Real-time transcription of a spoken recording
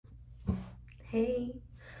Hey.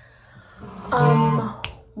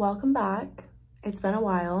 Welcome back. It's been a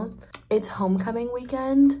while. It's homecoming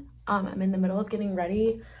weekend. I'm in the middle of getting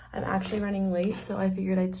ready. I'm actually running late, so I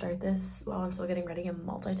figured I'd start this while I'm still getting ready and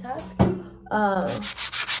multitask.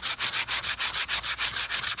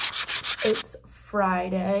 It's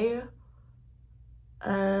Friday.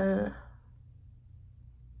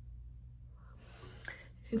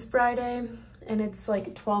 It's Friday and it's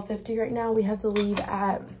like 12:50 right now. We have to leave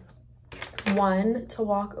at 1 to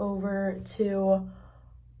walk over to,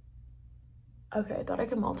 okay, I thought I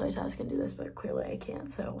could multitask and do this, but clearly I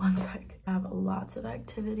can't, so one sec. I have lots of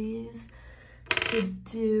activities to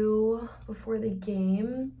do before the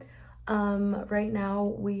game. Right now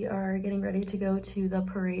we are getting ready to go to the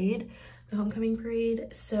parade, the homecoming parade.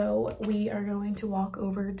 So we are going to walk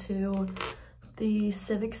over to the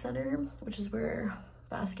Civic Center, which is where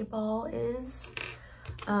basketball is.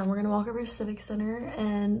 We're gonna walk over to Civic Center,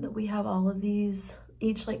 and we have all of these,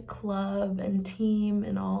 each like club and team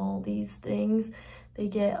and all these things, they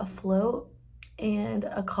get a float and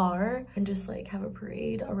a car and just like have a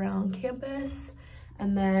parade around campus.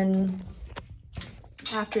 And then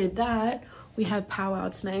after that we have powwow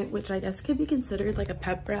tonight, which I guess could be considered like a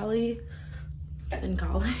pep rally in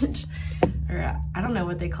college, or I don't know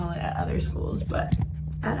what they call it at other schools, but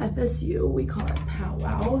at FSU we call it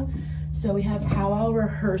powwow. So we have powwow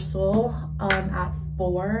rehearsal at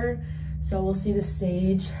 4. So we'll see the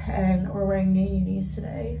stage, and we're wearing new unis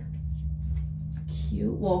today.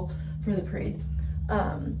 Cute, well, for the parade.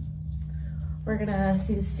 We're gonna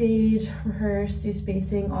see the stage, rehearse, do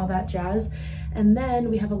spacing, all that jazz. And then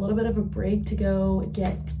we have a little bit of a break to go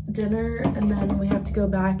get dinner, and then we have to go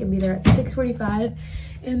back and be there at 6:45.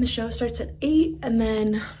 And the show starts at 8, and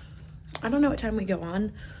then I don't know what time we go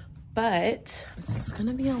on, but it's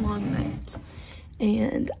gonna be a long night.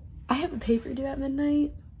 And I have a paper due at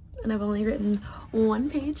midnight, and I've only written 1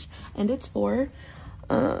 page, and it's 4.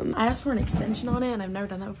 I asked for an extension on it, and I've never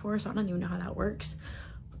done that before, so I don't even know how that works.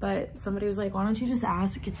 But somebody was like, why don't you just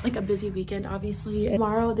ask? It's like a busy weekend, obviously. And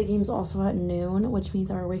tomorrow the game's also at noon, which means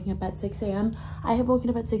we're waking up at 6 a.m. I have woken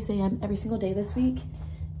up at 6 a.m. every single day this week,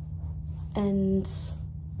 and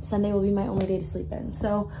Sunday will be my only day to sleep in.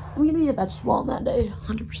 So I'm gonna be a vegetable on that day,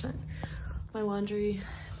 100%. My laundry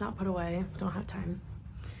is not put away, don't have time,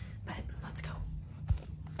 but let's go.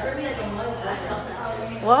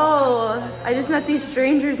 Whoa, I just met these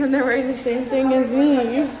strangers and they're wearing the same thing as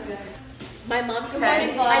me. My mom's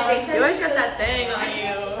wearing gloves. You always got that thing on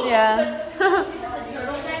you. Yeah.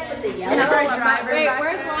 Wait,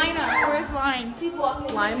 where's Lina? Where's Line? She's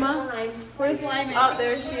walking. Lima? Where's Lima? Oh,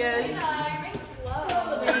 there she is.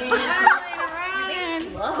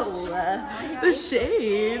 Slow. The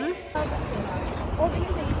shade.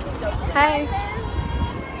 Hey.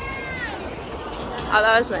 Oh,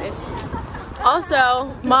 that was nice. Also,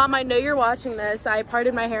 Mom, I know you're watching this. I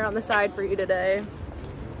parted my hair on the side for you today.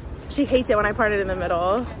 She hates it when I part it in the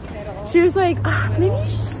middle. She was like, oh, maybe you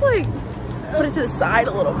should just like put it to the side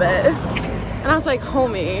a little bit. And I was like,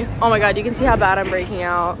 homie, oh my God, you can see how bad I'm breaking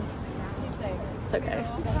out. It's okay.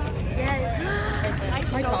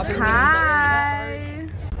 Hi.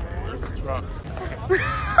 Where's the truck?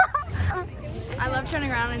 I love turning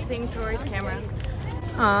around and seeing Tori's camera.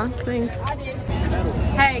 Aw, thanks.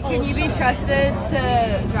 Hey, can you be trusted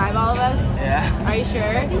to drive all of us? Yeah. Are you sure?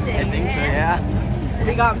 I think so, yeah.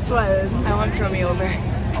 We got him sweating. I want to throw me over.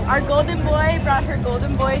 Our golden boy brought her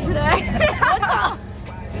golden boy today.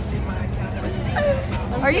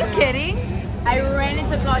 Are you kidding? I ran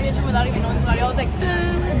into Claudia's room without even knowing Claudia. I was like, I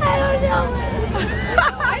don't know.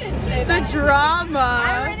 I didn't say that. The drama.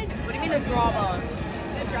 What do you mean the drama?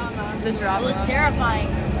 The drama. The drama. It was terrifying.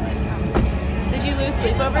 Did you lose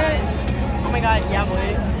sleep over it? Oh my God, yeah,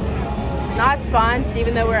 boy. Not sponsored,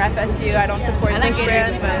 even though we're FSU. I don't support this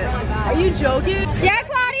brand, but are you joking? Yeah,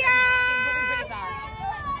 Claudia!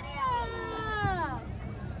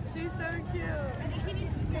 She's so cute.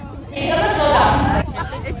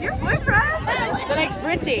 So It's your boyfriend? the next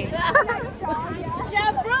Britty.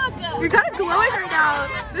 Yeah, Brooke. You're kind of glowing right now.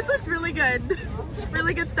 This looks really good.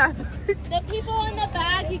 Really good stuff. The people in the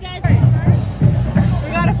back, you guys.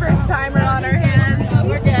 We got a first timer on our hands. Oh,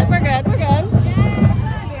 we're good. We're good. We're good.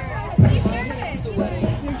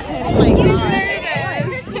 Oh my God. There it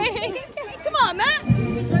is. Come on, Matt.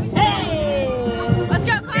 Hey. Let's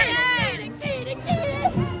go, Claudia.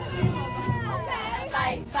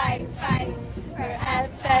 Fight, fight, fight. For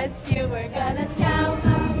FSU, we're gonna scout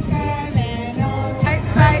criminals. Fight,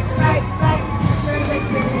 fight, fight, fight. For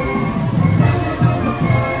victory.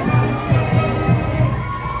 FLORIDA.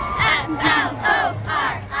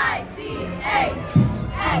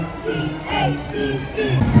 STA.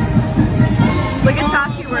 Look at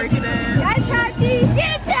Chachi working it. Hi, Chachi.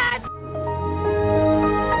 Get it, Chachi.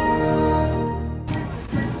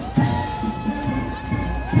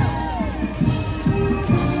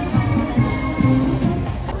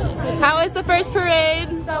 How was the first parade?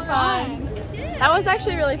 So fun. That was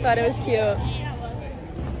actually really fun. It was cute.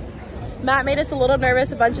 Matt made us a little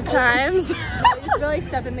nervous a bunch of times. We just really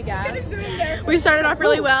stepped in the gas. We started off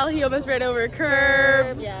really well. He almost ran over a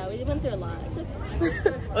curb. Yeah, we went through a lot.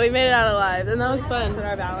 We made it out alive, and that was fun.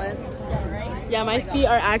 Our balance. Yeah, my feet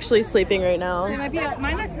are actually sleeping right now. They might be,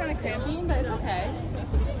 mine are kind of crampy, but it's okay.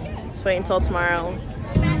 Just wait until tomorrow.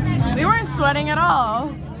 We weren't sweating at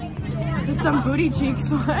all. Just some booty cheek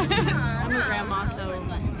sweat. I'm a grandma, so.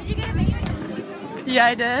 Yeah,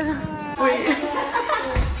 I did. Wait.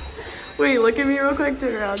 Wait, look at me real quick,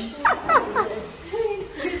 turn around.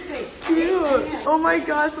 Cute. Oh my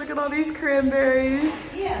gosh, look at all these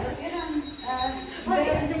cranberries.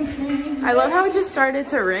 I love how it just started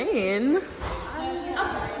to rain.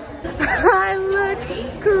 I look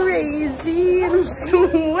crazy and I'm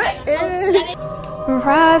sweating.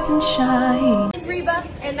 Rise and shine. It's Reba,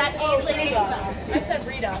 and that is Lady Reba. I said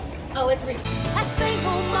Rita. Oh, it's Reba. A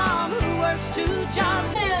single mom who works 2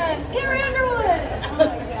 jobs. Carrie Underwood.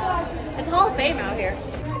 It's Hall of Fame out here.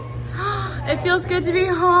 It feels good to be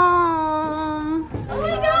home. Oh my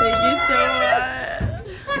god! Thank you so much.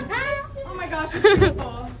 Oh my gosh, it's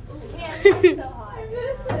beautiful. Yeah, it's so hot. I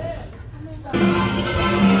miss it.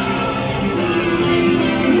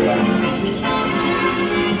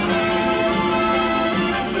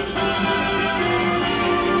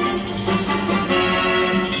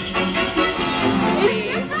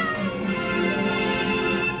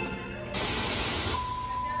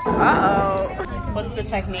 Uh-oh. What's the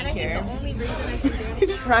technique here?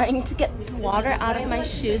 Trying to get water out of my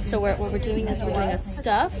shoes. So what we're doing is we're doing a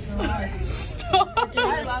stuff. We're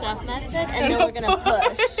doing a stuff method, and then we're gonna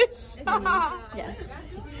push. Yes,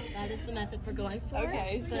 that is the method we're going for.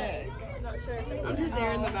 Okay, sick. I'm just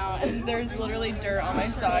airing them out, and there's literally dirt on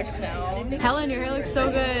my socks now. Helen, your hair looks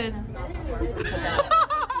so good.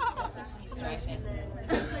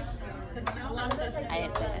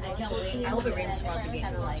 I hope it rains tomorrow.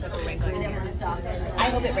 I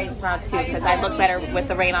hope it rains tomorrow too, because I look better with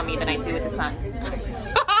the rain on me than I do with the sun.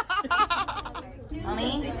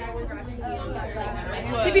 Mommy?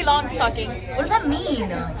 Pippi Longstocking. What does that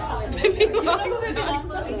mean? Pippi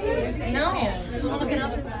Longstocking. No. Look it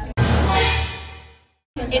up.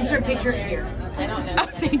 Insert picture here. I don't know.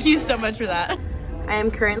 Thank you so much for that. I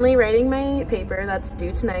am currently writing my paper that's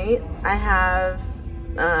due tonight. I have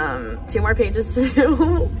 2 more pages to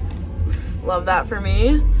do. Love that for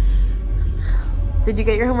me. Did you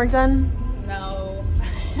get your homework done? No.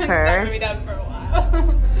 Her. It's not gonna be done for a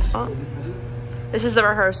while. This is the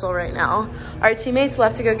rehearsal right now. Our teammates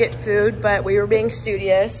left to go get food, but we were being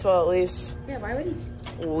studious. Well, at least Yeah, why would he?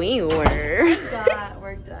 we were. Got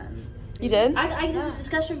work done. You did? I did a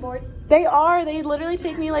discussion board. They are. They literally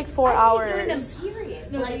take me like 4 hours.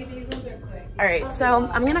 Period. Like, these ones are quick. All right, so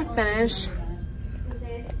I'm gonna finish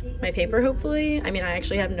my paper, hopefully. I mean, I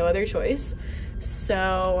actually have no other choice.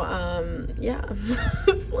 So, yeah,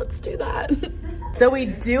 let's do that. So we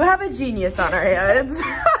do have a genius on our heads.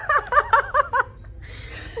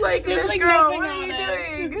 Like, There's Miss like girl, nothing what are on you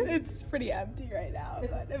it. doing? It's pretty empty right now,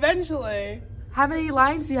 but eventually. How many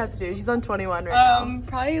lines do you have to do? She's on 21 right now.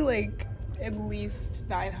 Probably like at least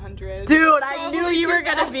 900. Dude, I knew you were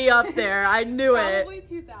gonna be up there. I knew it. Probably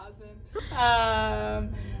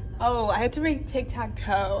 2,000. Oh, I had to make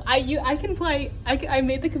tic-tac-toe. I can play. I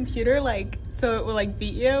made the computer like so it will like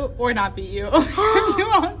beat you or not beat you if you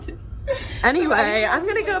want to. Anyway, I'm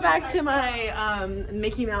gonna go back to my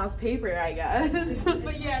Mickey Mouse paper, I guess.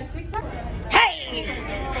 But yeah, tic-tac. Hey!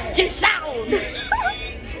 Just sound!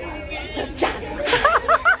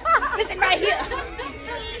 Listen right here!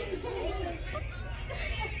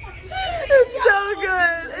 It's so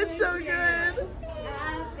good. It's so good.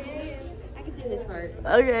 I can do this part.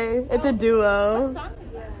 Okay, it's a duo.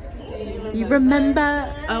 You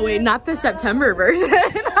remember? Oh wait, not the September version.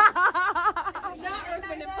 Not Earth,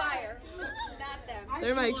 Wind, and Fire. Not them.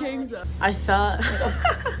 They're my kings though. I thought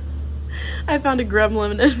I found a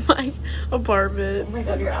gremlin in my apartment. Oh my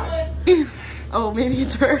god, you're out. Oh, maybe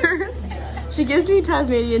it's her. She gives me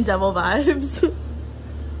Tasmanian devil vibes.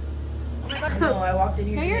 No, I walked in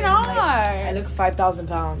here. No, today you're and, not. I look 5,000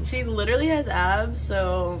 pounds. She literally has abs,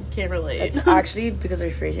 so can't relate. It's actually because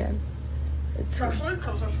of spray tan. It's kind of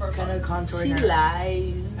contouring. She her.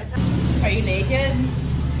 lies. Are you naked?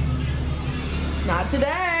 Not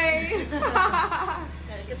today.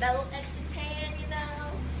 Gotta get that little extra tan, you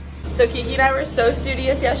know. So So Kiki and I were so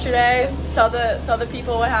studious yesterday. Tell the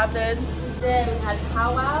people what happened. Then we had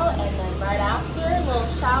powwow, and then right after, a little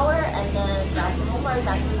shower, and then back to homework,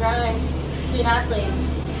 back to the grind. Student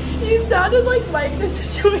athletes. You sounded like Mike the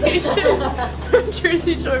Situation from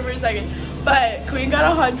Jersey Shore for a second. But Queen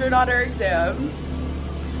got 100 on her exam.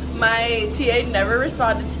 My TA never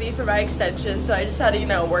responded to me for my extension, so I just had to, you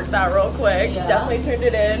know, work that real quick. Yeah. Definitely turned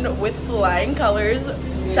it in with flying colors.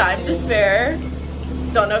 Time to spare.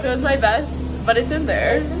 Don't know if it was my best, but it's in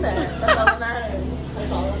there. It's in there. That's all that matters.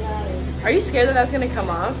 That's all that matters. Are you scared that that's gonna come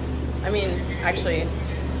off? I mean, actually,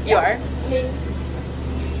 you are. I mean,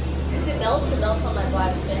 if it melts on my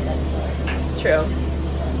black skin, that's True.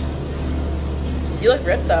 You look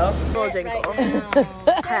ripped though. Little jingle.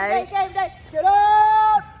 Hey. Get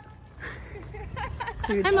up!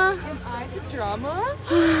 Dude. Hi, Ma. Am I the drama?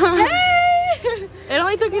 Hey! It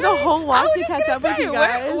only took me the whole walk to catch up with you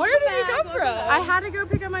guys. Where did you come from? I had to go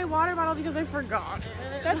pick up my water bottle because I forgot.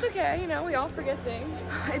 That's okay, you know, we all forget things.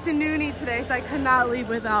 It's a noonie today, so I could not leave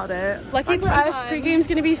without it. Lucky for us, pregame's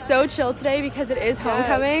gonna be so chill today because it is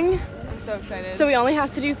homecoming. I'm so excited. So we only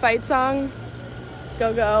have to do fight song,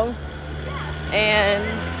 go go, and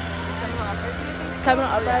 7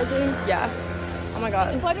 Uprising. Yeah. Oh my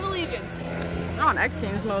god. Pledge of Allegiance. I'm on X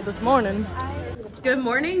Games mode this morning. Good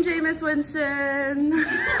morning, Jameis Winston.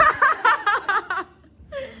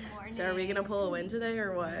 So are we gonna pull a win today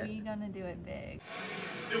or what? We're gonna do it big.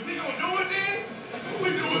 If we gonna do it then, we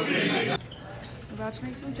do it big. We're about to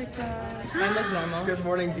make some TikTok. I look normal. Good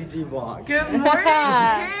morning, DG Vlog. Good morning,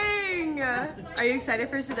 King. Are you excited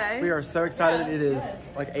for today? We are so excited. It is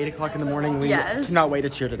like 8 o'clock in the morning. We Yes. cannot wait to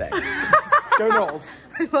cheer today. Go Knowles.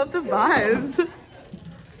 I love the vibes.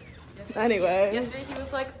 Anyway. Yesterday he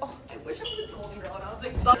was like, oh, I wish I was a Golden Girl. And I was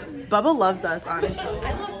like, Bubba loves us, honestly.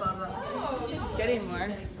 I love Bubba. Getting more.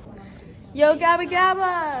 Yo, Gabba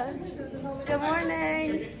Gabba. Good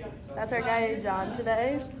morning. That's our guy, John,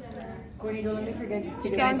 today. Where do you go? Let me forget.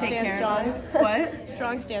 Strong stance, John. What?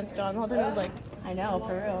 Strong stance, John. The whole time I was like, I know,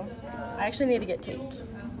 for real. I actually need to get taped.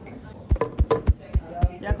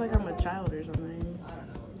 You act like I'm a child or something.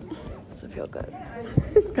 Does it feel good?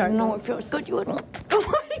 No, it feels good. You wouldn't.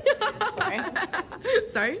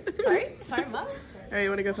 Sorry? Sorry, Mom. Alright, you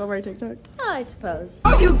want to go film our TikTok? I suppose.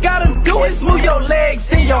 All you gotta do is move your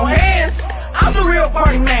legs and your hands. I'm the real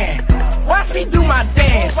party man. Watch me do my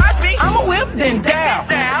dance. I'ma whip then down.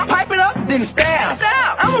 Pipe it up then stab.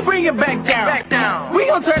 I'ma bring it back down. We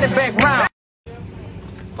gon' turn it back round.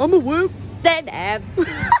 I'm a whoop. Then ab.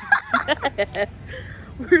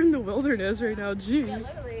 We're in the wilderness right now,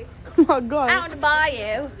 jeez. Oh my god. Out in the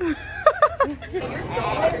bayou.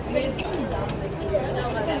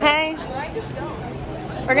 Hey.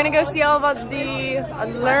 We're gonna go see all of the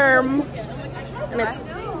alarm. And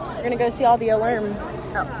we're gonna go see all the alarm.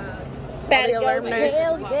 Oh. All the alarmers.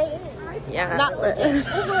 Yeah. Not legit.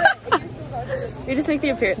 We just make the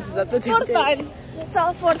appearances at the For fun. It's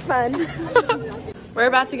all for fun. We're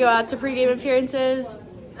about to go out to pregame appearances.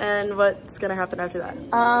 And what's gonna happen after that?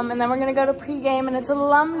 And then we're gonna go to pregame, and it's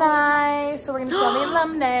alumni. So we're gonna see all the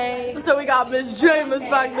alumni. So we got Miss James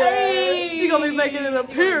back there. She gonna be making an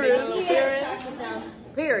appearance.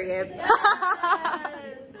 Period.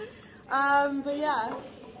 But yeah.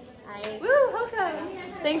 Woo, okay.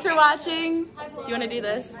 Thanks for watching. Do you want to do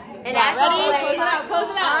this? And ready? Close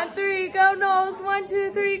it out. On 3, go Knowles. 1,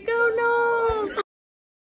 2, 3, go Knowles.